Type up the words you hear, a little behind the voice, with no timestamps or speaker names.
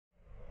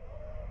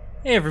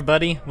Hey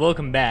everybody,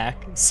 welcome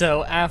back.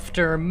 So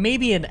after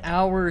maybe an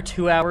hour,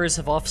 2 hours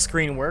of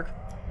off-screen work,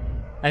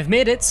 I've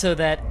made it so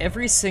that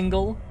every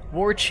single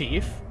war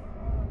chief,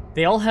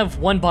 they all have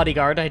one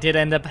bodyguard. I did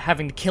end up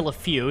having to kill a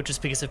few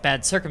just because of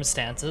bad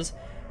circumstances,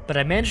 but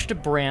I managed to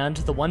brand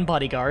the one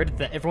bodyguard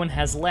that everyone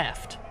has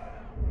left.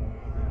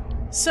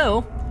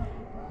 So,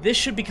 this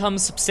should become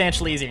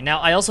substantially easier. Now,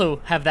 I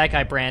also have that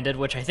guy branded,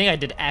 which I think I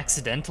did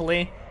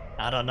accidentally.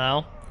 I don't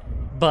know.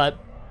 But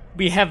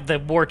we have the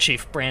war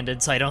chief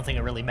branded, so I don't think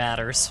it really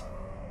matters.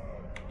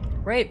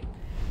 Right,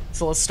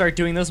 so let's start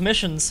doing those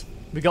missions.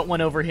 We got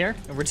one over here,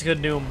 and we're just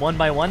gonna do them one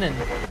by one, and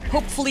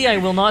hopefully I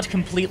will not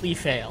completely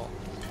fail.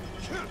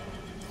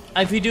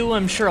 If we do,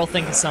 I'm sure I'll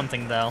think of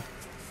something, though.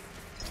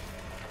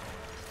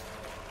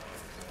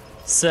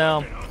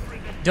 So,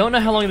 don't know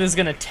how long this is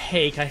gonna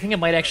take. I think it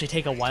might actually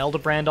take a while to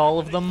brand all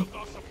of them.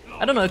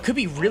 I don't know, it could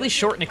be really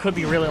short and it could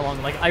be really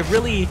long. Like, I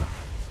really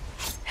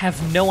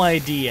have no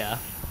idea.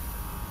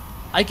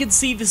 I could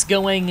see this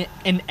going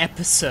an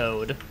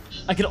episode.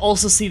 I could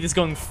also see this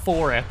going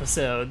 4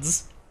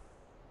 episodes.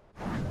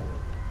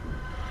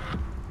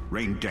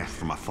 Rain death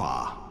from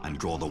afar and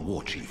draw the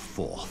war chief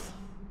forth.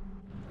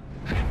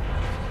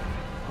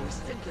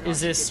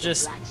 Is this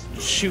just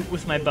shoot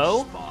with my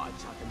bow?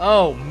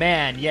 Oh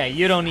man, yeah,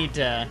 you don't need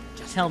to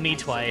tell me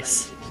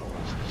twice.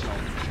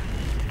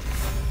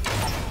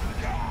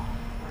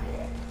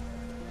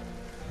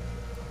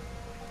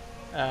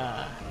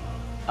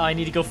 Oh, I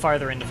need to go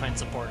farther in to find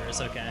supporters,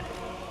 okay.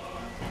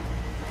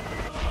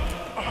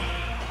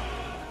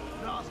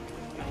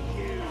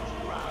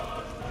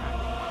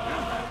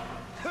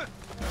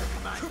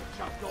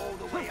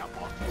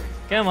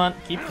 Come on,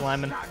 keep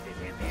climbing.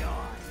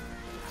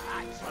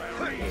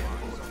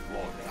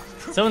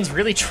 Someone's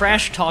really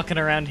trash talking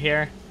around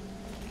here.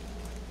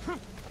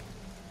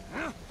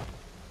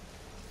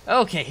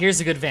 Okay, here's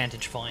a good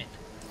vantage point.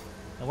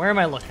 Now where am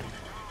I looking?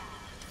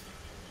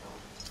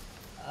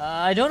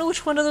 I don't know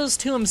which one of those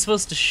two I'm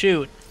supposed to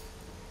shoot.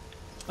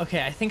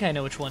 Okay, I think I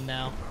know which one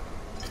now.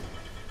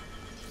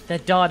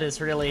 That dot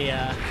is really,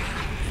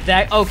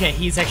 okay,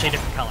 he's actually a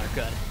different color,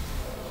 good.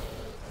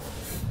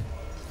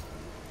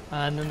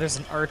 And then there's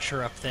an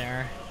archer up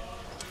there.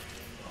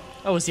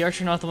 Oh, is the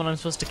archer not the one I'm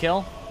supposed to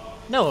kill?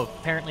 No,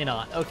 apparently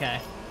not, okay.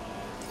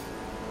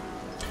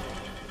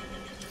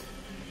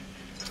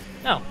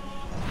 No.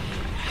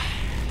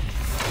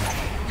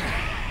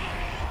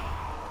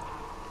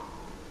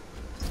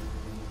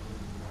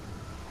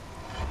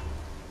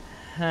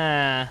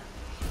 Huh.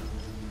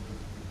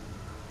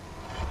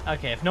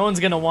 Okay, if no one's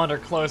gonna wander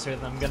closer,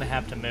 then I'm gonna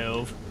have to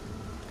move.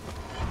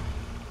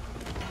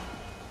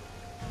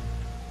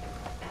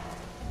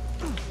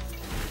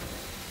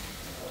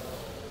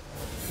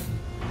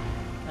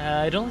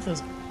 I don't like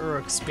those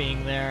Uruks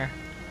being there.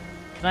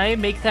 Can I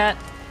make that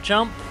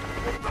jump?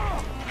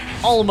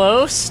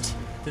 Almost!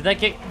 Did that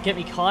get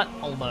me caught?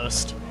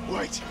 Almost.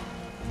 Wait,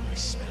 I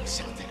smell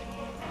something.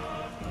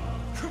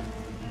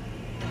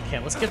 Okay,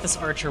 let's get this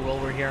archer while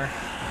we're here.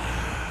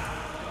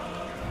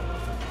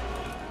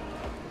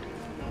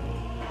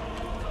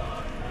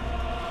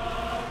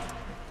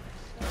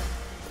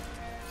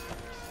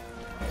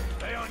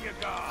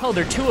 Oh,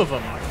 there are 2 of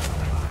them.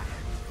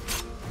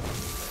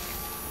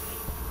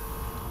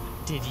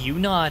 Did you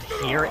not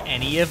hear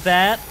any of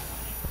that?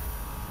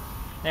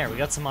 There, we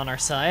got some on our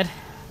side.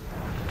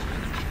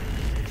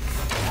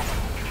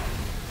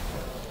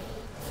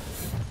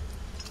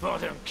 I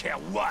don't care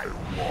what.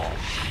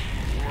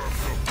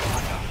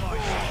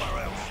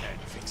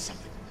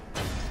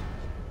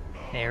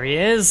 There he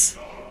is.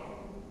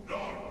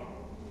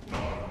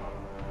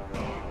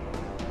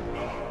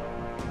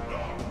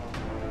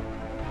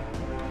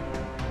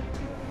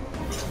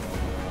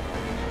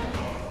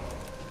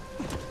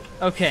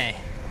 Okay.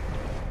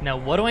 Now,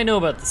 what do I know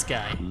about this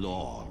guy?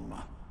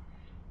 Lorm.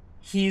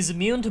 He's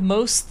immune to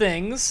most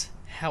things,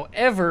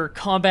 however,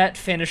 combat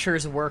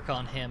finishers work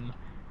on him.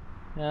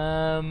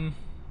 Can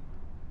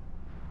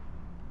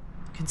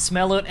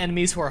smell out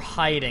enemies who are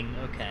hiding.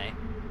 Okay.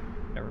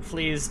 Never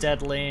flees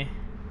deadly.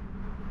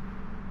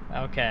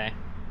 Okay.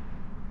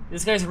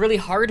 This guy's really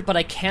hard, but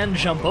I can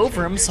jump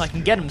over him, so I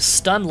can get him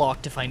stun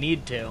locked if I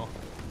need to.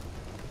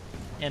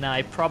 And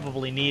I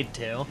probably need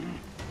to.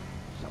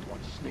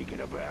 Someone's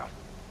sneaking about.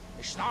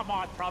 It's not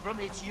my problem,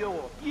 it's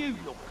yours. You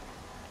look.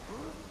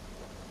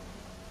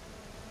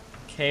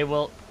 Okay,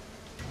 well,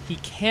 he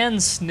can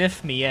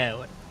sniff me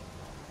out.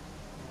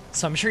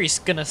 So I'm sure he's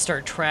gonna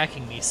start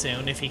tracking me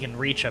soon if he can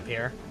reach up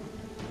here.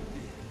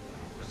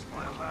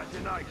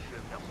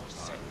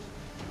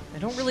 I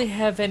don't really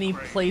have any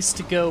place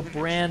to go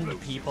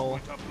brand people.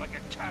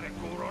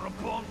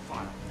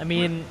 I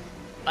mean,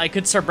 I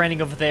could start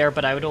branding over there,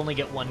 but I would only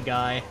get one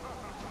guy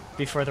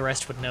before the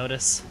rest would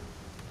notice.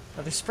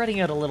 Oh, they're spreading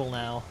out a little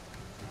now.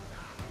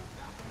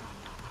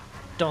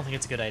 Don't think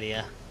it's a good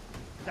idea.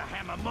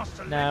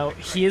 Now,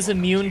 he is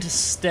immune to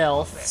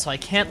stealth, so I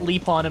can't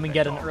leap on him and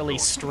get an early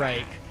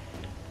strike.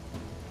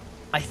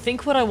 I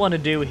think what I want to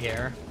do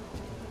here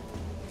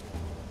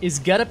is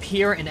get up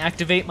here and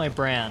activate my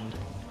brand.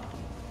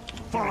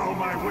 Follow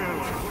my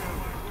will.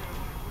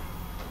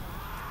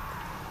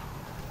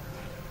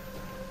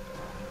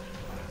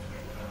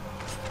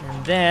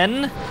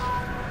 then...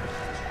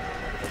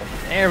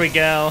 There we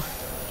go.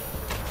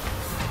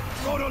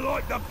 Gotta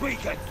light the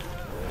beacon.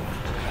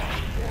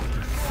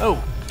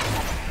 Oh.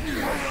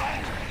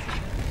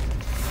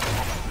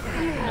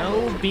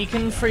 No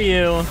beacon for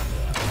you.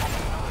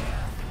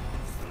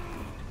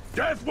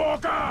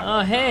 Deathwalker!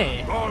 Oh,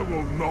 hey. I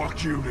will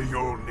knock you to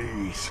your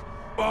knees.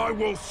 I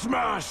will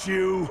smash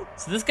you.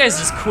 So this guy's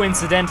just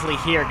coincidentally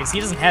here because he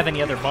doesn't have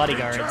any other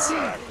bodyguards.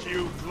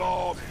 You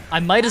clog. I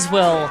might as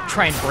well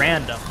try and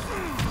brand him.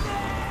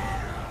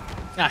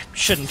 Ah,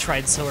 shouldn't have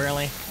tried so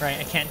early. Right,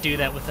 I can't do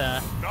that with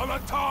a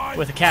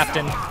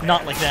captain.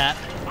 Not like that.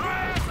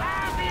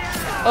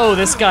 Oh,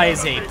 this guy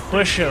is a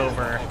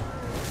pushover.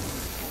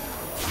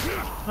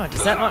 Oh,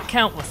 does that not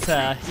count with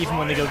even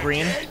when they go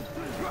green?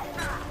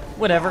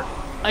 Whatever.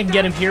 I can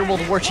get him here while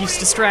the war chief's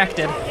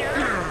distracted.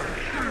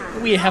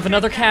 We have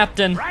another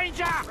captain.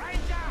 Ranger!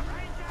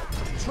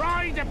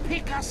 Trying to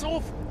pick us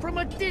off from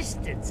a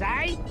distance,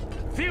 eh?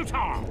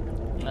 Futile!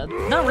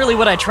 Not really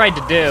what I tried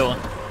to do.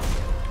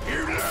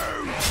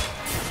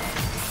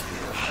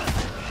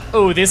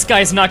 Oh, this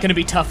guy's not gonna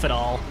be tough at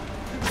all.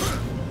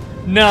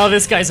 No,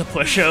 this guy's a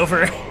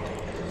pushover.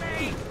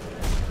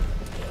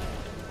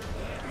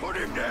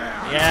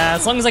 Yeah,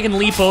 as long as I can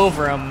leap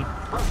over him.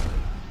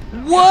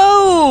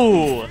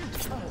 Whoa!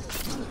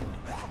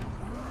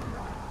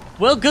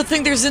 Well, good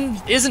thing there's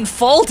isn't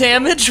fall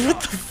damage. What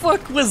the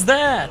fuck was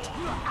that?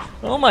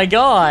 Oh my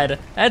god,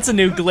 that's a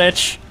new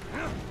glitch.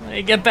 Let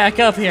me get back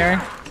up here.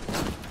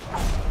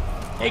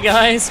 Hey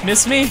guys,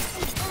 miss me?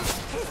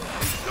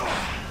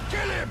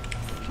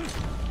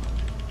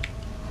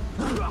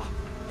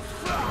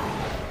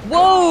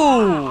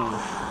 Whoa!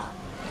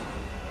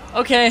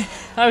 Okay,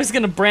 I was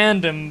gonna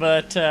brand him,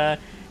 but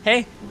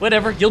hey,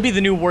 whatever. You'll be the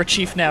new war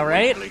chief now,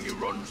 right?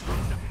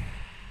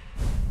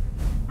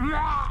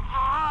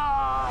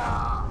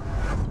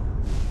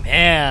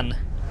 Man.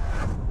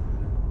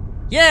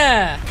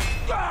 Yeah!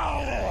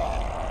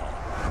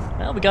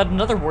 Well, we got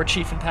another war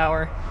chief in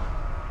power.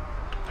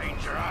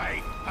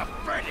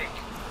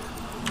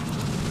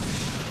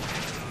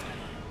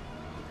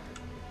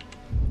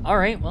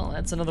 Alright, well,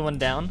 that's another one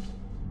down.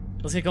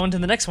 Let's get going to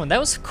the next one. That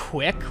was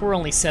quick. We're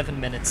only 7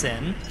 minutes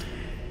in.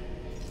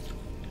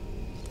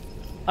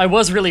 I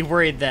was really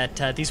worried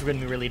that these were going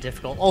to be really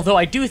difficult. Although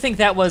I do think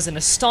that was an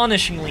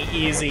astonishingly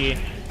easy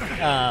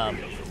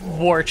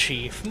war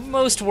chief.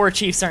 Most war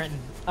chiefs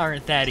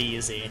aren't that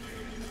easy.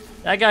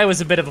 That guy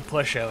was a bit of a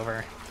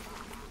pushover.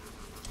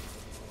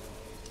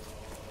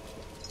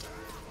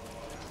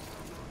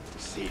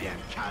 See them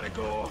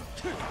category.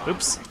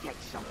 Oops.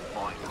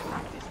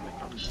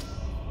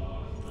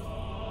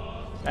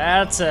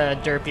 That's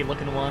a derpy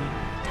looking one.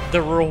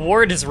 The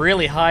reward is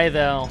really high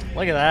though.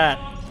 Look at that.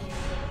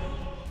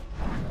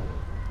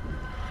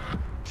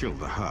 Kill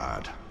the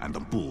herd, and the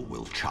bull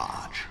will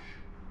charge.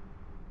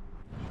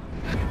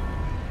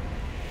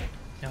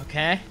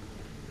 Okay.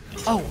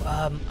 Oh,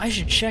 I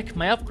should check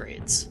my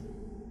upgrades.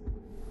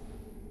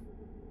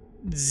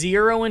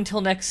 0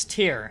 until next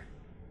tier.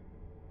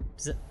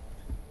 Does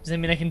that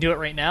mean I can do it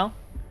right now?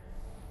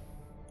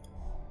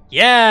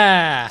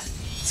 Yeah!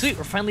 Sweet,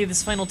 we're finally at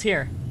this final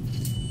tier.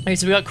 Okay,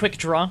 so we got Quick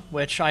Draw,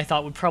 which I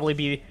thought would probably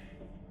be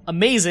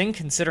amazing,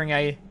 considering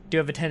I do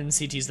have a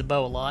tendency to use the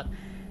bow a lot.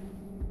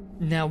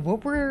 Now,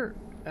 what were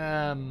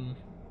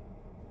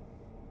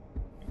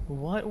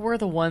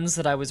the ones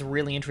that I was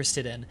really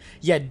interested in?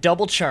 Yeah,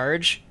 Double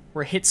Charge,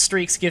 where hit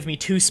streaks give me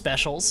 2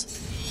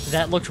 specials.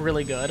 That looked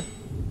really good.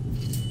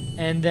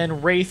 And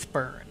then Wraith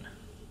Burn.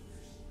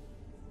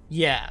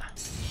 Yeah.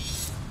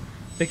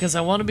 Because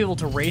I want to be able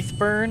to Wraith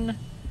Burn,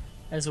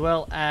 as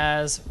well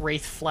as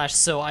Wraith Flash.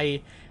 So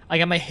I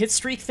got my hit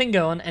streak thing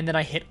going, and then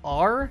I hit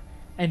R,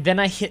 and then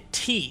I hit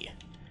T.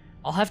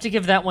 I'll have to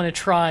give that one a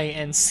try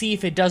and see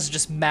if it does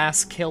just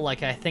mass kill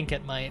like I think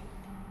it might.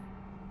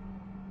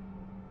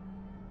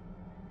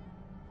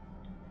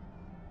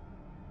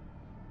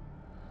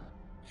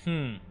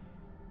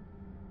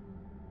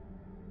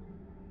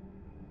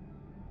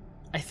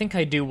 I think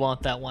I do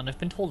want that one. I've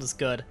been told it's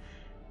good.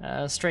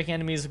 Strike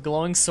enemies with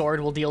glowing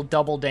sword will deal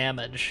double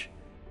damage.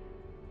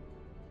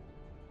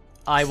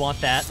 I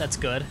want that. That's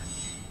good.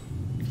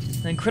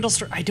 Then critical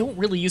strike. I don't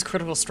really use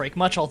critical strike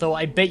much, although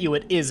I bet you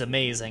it is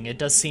amazing. It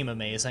does seem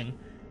amazing.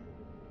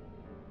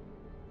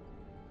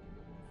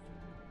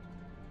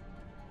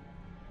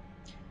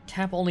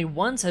 Tap only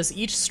once as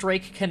each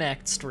strike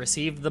connects to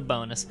receive the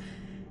bonus.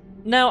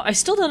 Now, I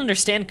still don't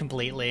understand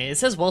completely. It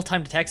says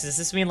well-timed attacks. Does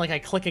this mean like I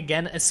click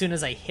again as soon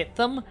as I hit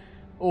them?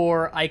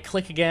 Or I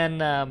click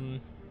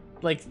again,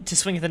 like, to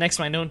swing at the next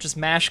one, I don't just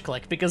mash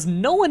click? Because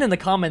no one in the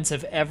comments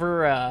have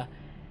ever,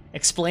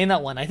 explain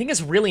that one. I think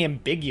it's really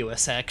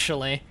ambiguous,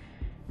 actually.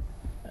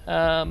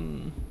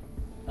 I'll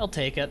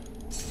take it.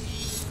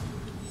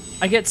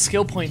 I get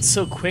skill points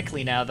so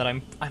quickly now that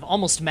I've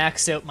almost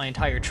maxed out my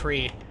entire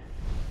tree.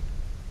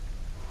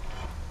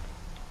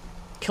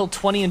 Kill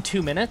 20 in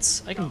 2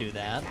 minutes? I can do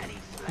that.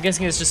 I'm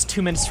guessing it's just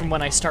 2 minutes from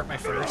when I start my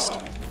first.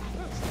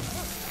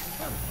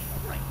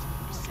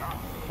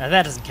 Now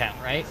that doesn't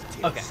count, right?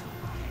 Okay.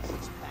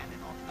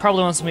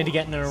 Probably wants me to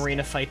get in an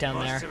arena fight down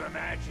there. Must have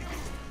imagined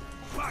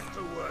it. Back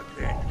to work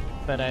then.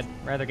 But I'd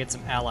rather get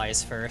some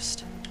allies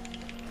first.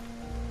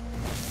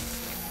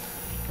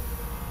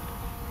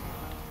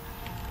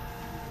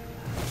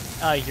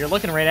 You're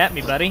looking right at me,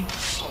 buddy.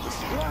 That's the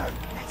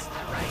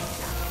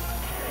ranger.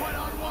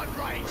 One-on-one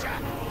ranger.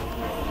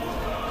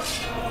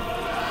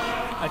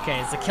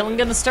 Okay, is the killing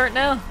gonna start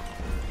now?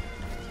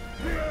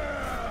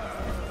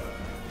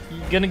 You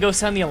gonna go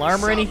sound the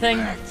alarm or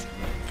anything?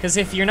 Because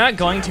if you're not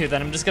going to,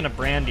 then I'm just gonna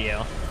brand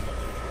you.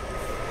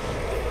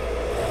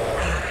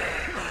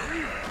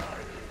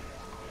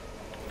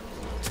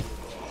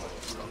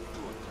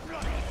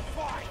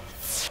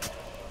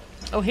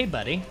 Oh, hey,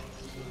 buddy.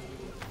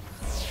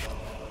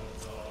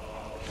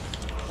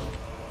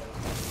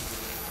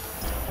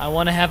 I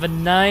want to have a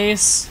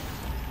nice,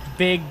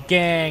 big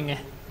gang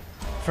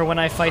for when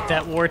I fight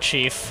that war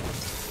chief.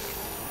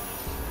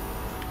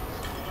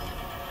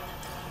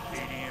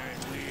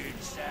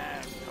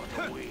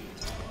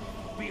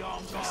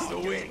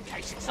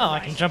 Oh, I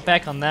can jump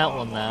back on that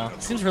one now.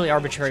 Seems really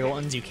arbitrary what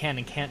ones you can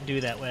and can't do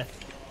that with.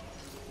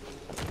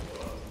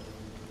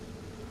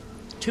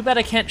 Too bad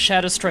I can't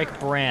Shadow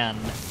Strike Bran.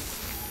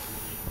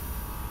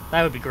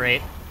 That would be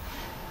great.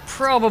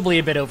 Probably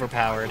a bit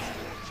overpowered.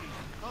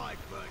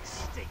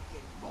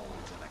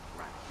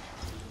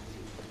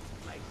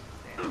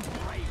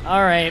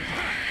 Alright.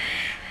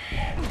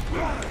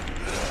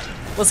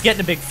 Let's get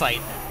in a big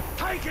fight.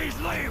 Take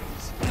his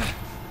limbs.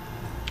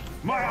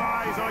 My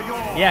eyes are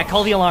yours. Yeah,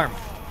 call the alarm.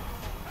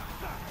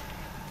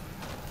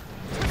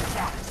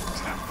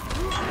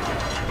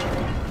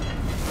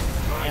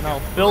 And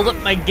I'll build up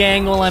my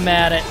gang while I'm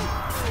at it.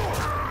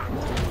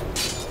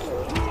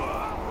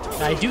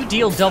 I do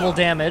deal double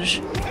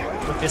damage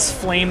with this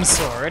flame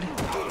sword.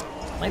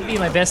 Might be in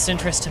my best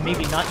interest to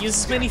maybe not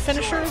use as many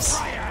finishers.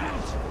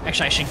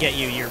 Actually, I should get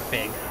you, you're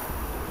big.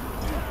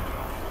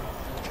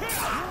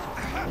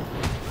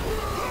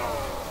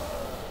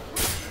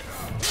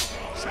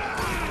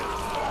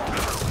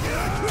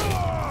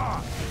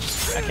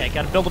 Okay,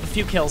 gotta build up a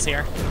few kills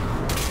here.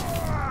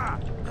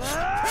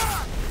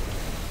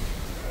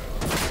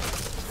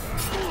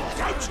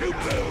 Don't you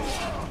move.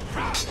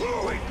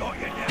 We got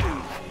you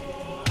now.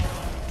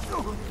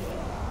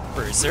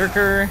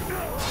 Berserker.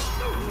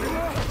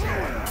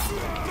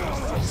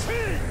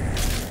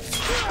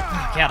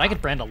 God, I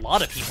could brand a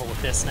lot of people with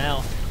this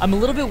now. I'm a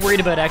little bit worried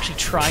about actually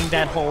trying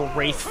that whole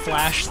Wraith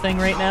Flash thing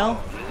right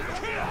now.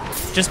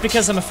 Just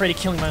because I'm afraid of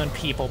killing my own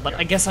people, but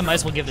I guess I might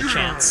as well give it a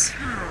chance.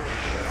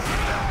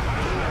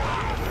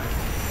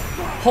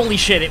 Holy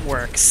shit, it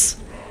works.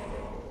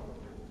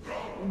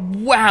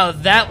 Wow,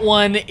 that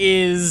one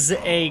is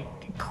a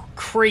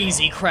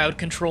crazy crowd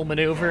control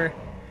maneuver.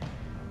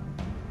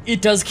 It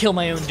does kill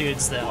my own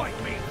dudes, though.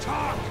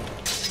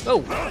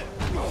 Oh.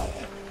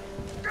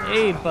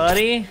 Hey,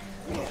 buddy.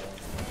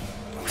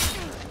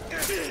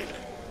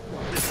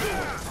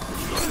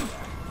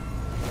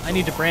 I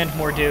need to brand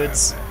more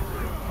dudes.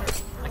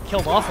 I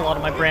killed off a lot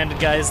of my branded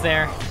guys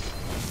there.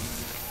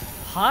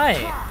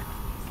 Hi.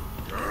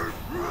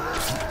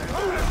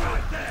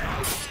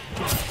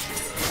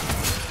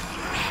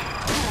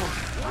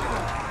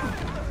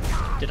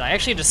 Did I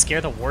actually just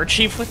scare the war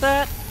chief with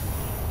that?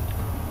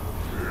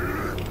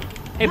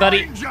 Hey,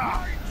 buddy.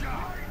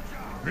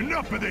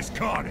 Enough of this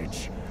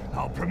carnage.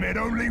 I'll permit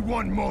only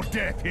one more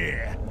death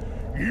here.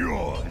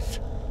 Yours.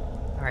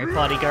 Alright,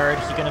 bodyguard,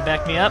 you gonna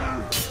back me up?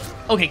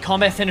 Okay,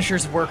 combat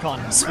finishers work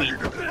on him. Sweet.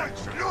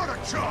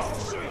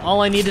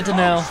 All I needed to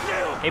know.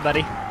 Hey,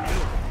 buddy.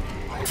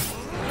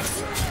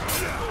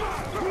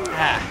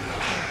 Ah.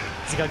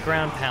 He's got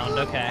ground pound,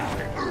 okay.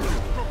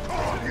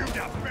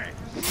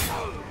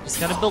 Just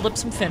gotta build up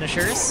some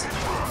finishers.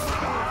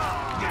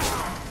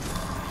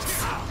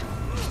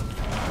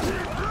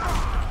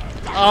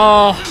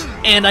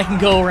 Oh, and I can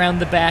go around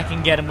the back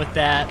and get him with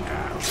that.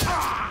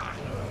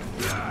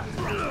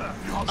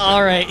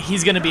 Alright,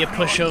 he's gonna be a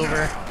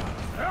pushover.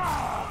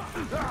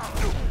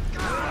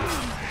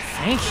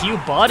 Thank you,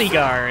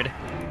 bodyguard.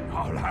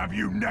 I'll have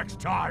you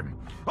next time.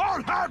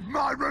 I'll have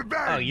my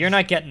revenge. Oh, you're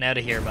not getting out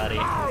of here, buddy.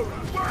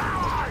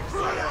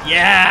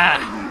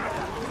 Yeah!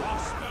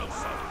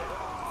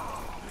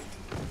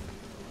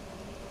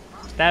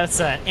 That's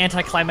an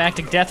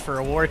anticlimactic death for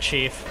a war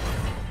chief.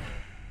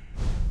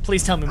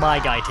 Please tell me my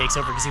guy takes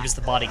over because he was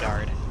the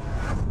bodyguard.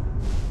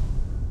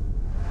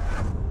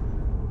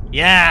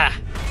 Yeah!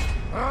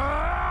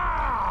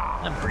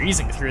 I'm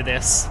breezing through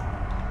this.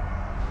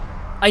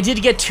 I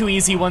did get 2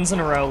 easy ones in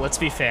a row, let's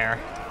be fair.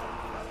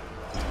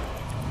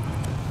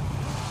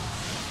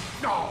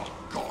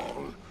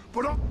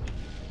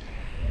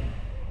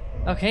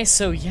 Okay,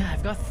 so yeah,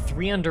 I've got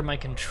 3 under my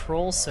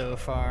control so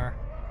far.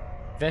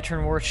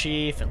 Veteran War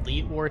Chief,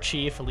 Elite War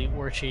Chief, Elite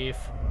War Chief,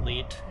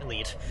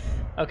 Elite.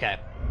 Okay.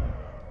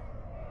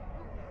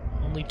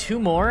 Only 2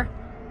 more.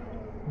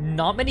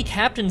 Not many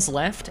captains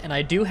left, and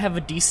I do have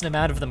a decent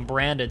amount of them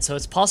branded, so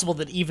it's possible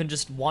that even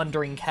just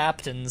wandering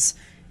captains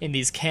in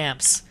these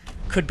camps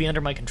could be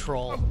under my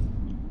control.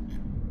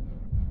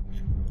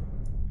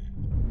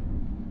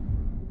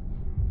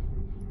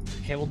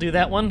 Okay, we'll do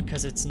that one,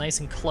 because it's nice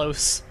and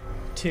close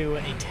to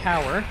a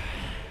tower,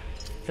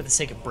 for the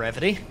sake of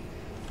brevity.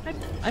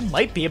 I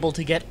might be able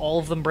to get all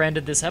of them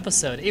branded this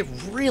episode. It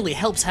really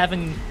helps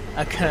having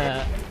a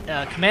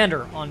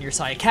commander on your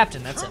side. A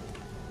captain, that's it.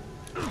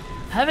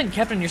 Having a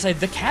captain on your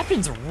side, the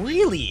captains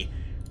really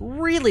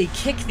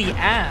kick the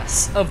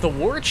ass of the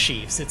war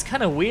chiefs. It's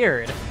kind of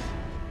weird.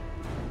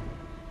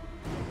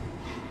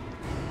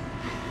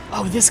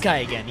 Oh, this guy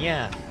again,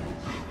 yeah.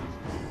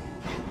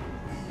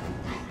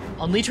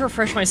 I'll need to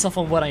refresh myself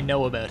on what I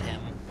know about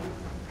him.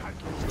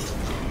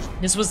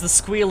 This was the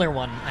squealer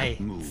one, I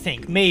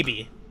think,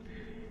 maybe.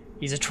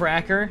 He's a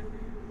tracker.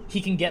 He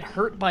can get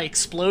hurt by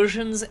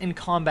explosions and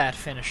combat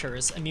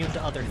finishers, immune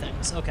to other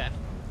things. Okay.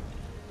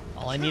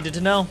 All I needed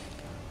to know.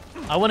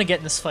 I want to get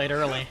in this fight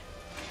early.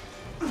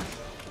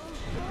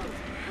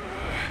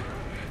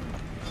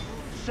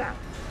 So,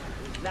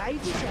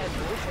 ladies and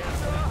gentlemen,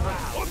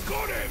 I've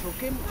got him! took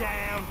him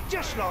down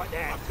just like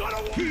that.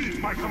 He's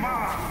my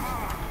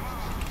command!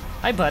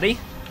 Hi, buddy.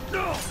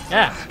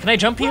 Yeah, can I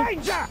jump you?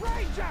 Ranger!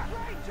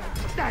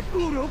 That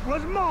Uruk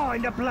was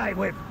mine to play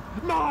with.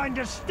 Mine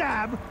to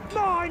stab.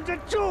 Mine to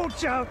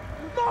torture.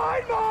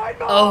 Mine!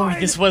 Oh,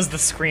 this was the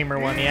screamer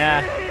one,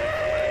 yeah.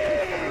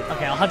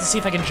 Okay, I'll have to see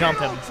if I can jump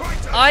him.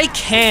 I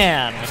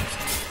can!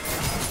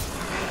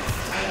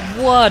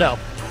 What a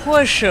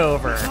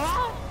pushover.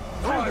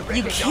 Are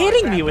you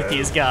kidding me with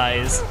these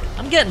guys?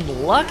 I'm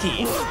getting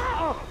lucky.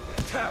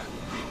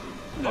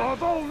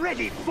 I've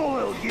already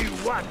foiled you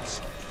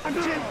once. I'm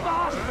too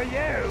fast for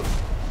you.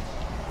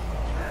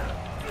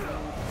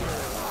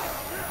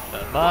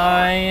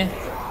 Bye-bye.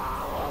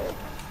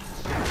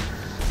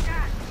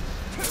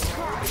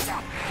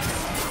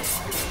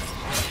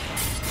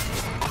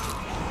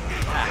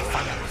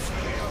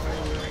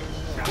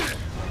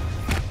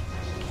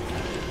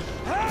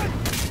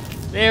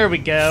 There we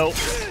go.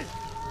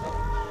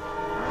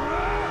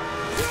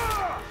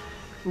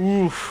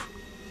 Oof.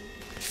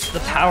 The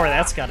power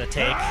that's gotta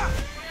take.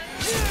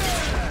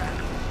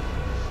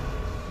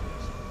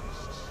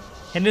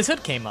 And his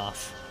hood came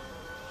off.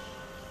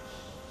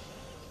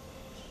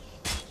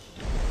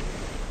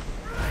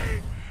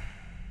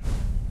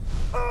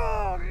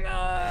 Oh,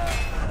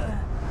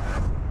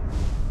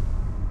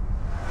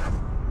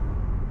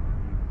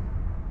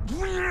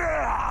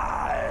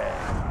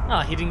 Oh,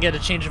 he didn't get a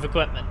change of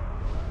equipment.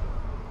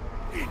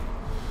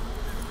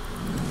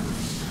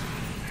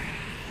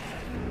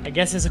 I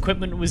guess his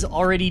equipment was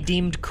already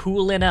deemed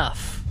cool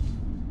enough.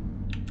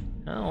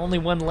 Oh, only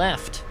one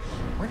left.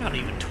 We're not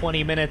even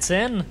 20 minutes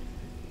in.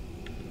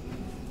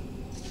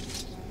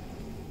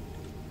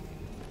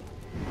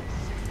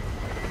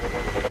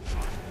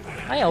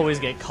 I always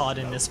get caught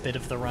in this bit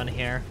of the run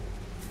here.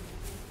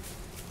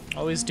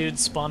 Always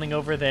dudes spawning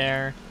over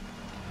there.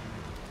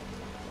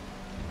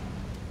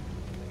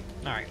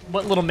 Alright,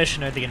 what little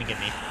mission are they gonna give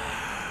me?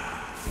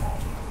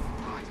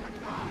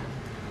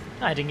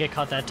 I didn't get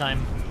caught that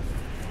time.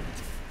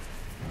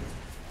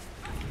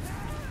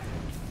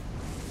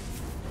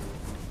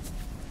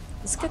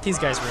 Let's get these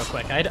guys real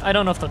quick. I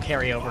don't know if they'll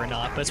carry over or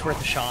not, but it's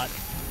worth a shot.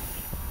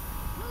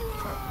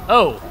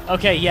 Oh,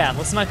 okay, yeah,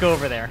 let's not go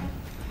over there.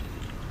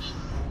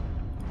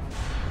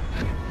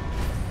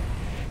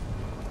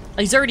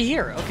 He's already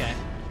here, okay.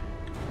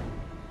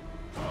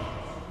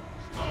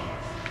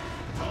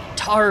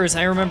 Tars,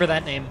 I remember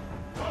that name.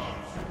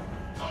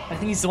 I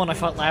think he's the one I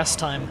fought last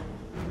time.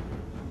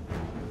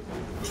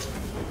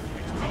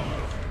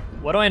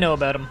 What do I know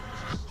about him?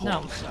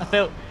 No,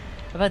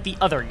 about the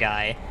other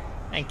guy.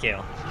 Thank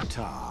you.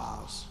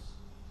 Tars.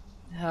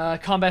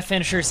 Combat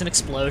finishers and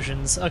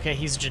explosions. Okay,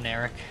 he's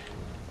generic.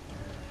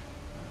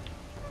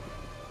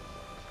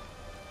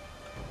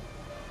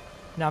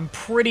 Now I'm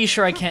pretty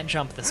sure I can't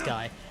jump this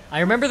guy. I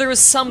remember there was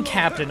some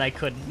captain I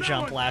couldn't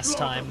jump last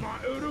time.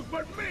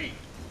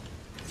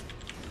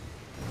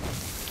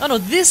 Oh no,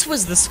 this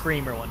was the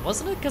screamer one,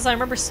 wasn't it? Because I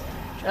remember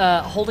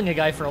holding a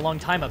guy for a long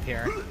time up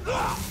here.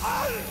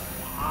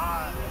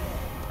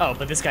 Oh,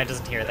 but this guy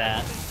doesn't hear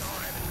that.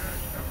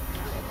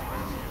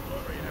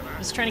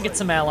 Just trying to get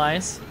some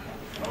allies.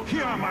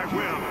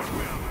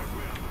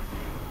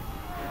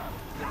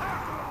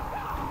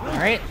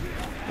 Alright,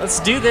 let's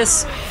do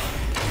this.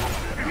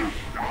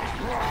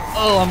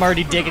 Oh, I'm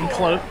already digging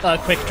quick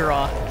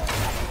draw.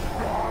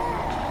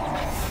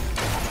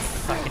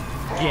 Fucking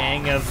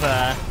gang of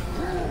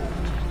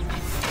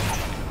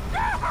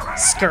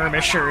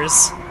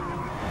skirmishers.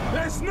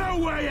 There's no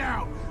way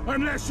out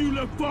unless you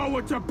look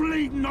forward to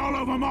bleeding all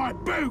over my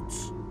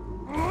boots.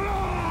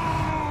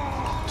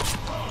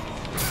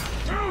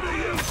 Who do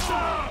you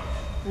serve?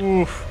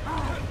 Oof.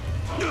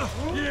 You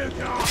can't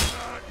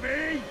hurt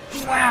me.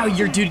 Wow,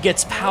 your dude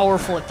gets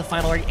powerful at the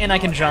final ring, and I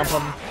can jump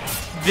him.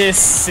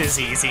 This is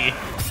easy.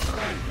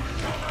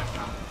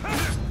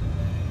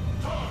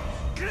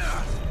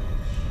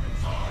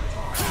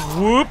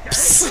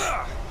 Whoops.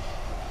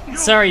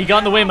 Sorry, you got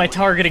in the way of my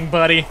targeting,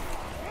 buddy.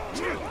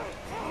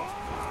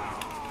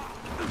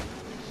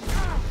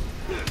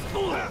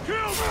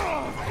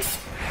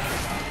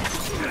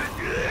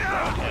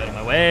 Out of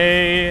my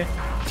way.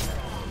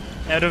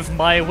 Out of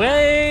my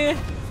way!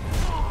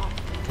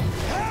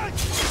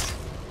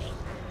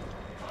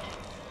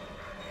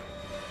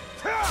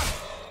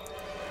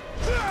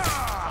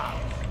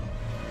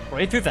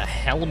 Right through the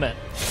helmet.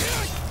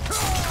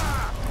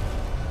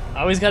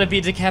 Always gotta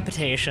be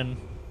decapitation.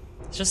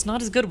 It's just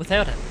not as good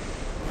without it.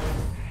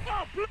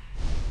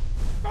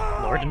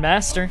 Lord and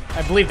Master.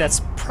 I believe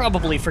that's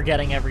probably for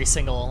getting every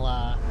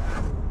single,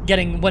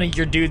 getting one of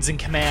your dudes in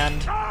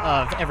command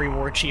of every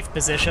war chief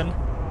position.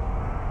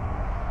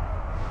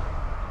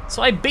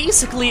 So I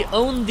basically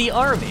own the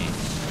army.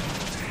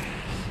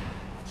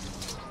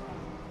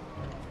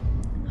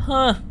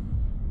 Huh.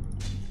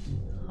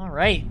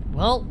 Alright,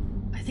 well,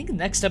 I think the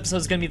next episode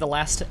is gonna be the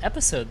last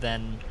episode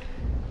then.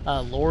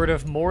 Lord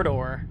of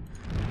Mordor.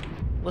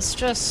 Let's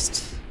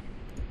just...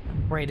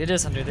 Right, it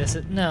is under this.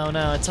 No,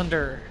 it's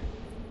under...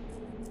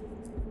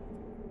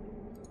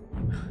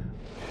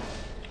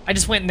 I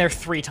just went in there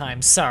 3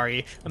 times,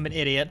 sorry. I'm an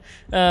idiot.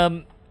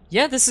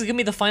 Yeah, this is gonna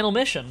be the final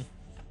mission.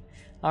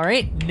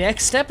 Alright,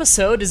 next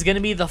episode is gonna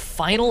be the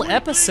final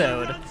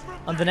episode.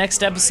 On the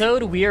next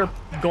episode, we are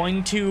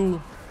going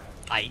to...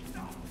 I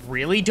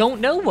really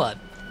don't know what.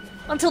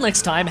 Until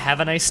next time,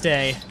 have a nice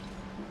day.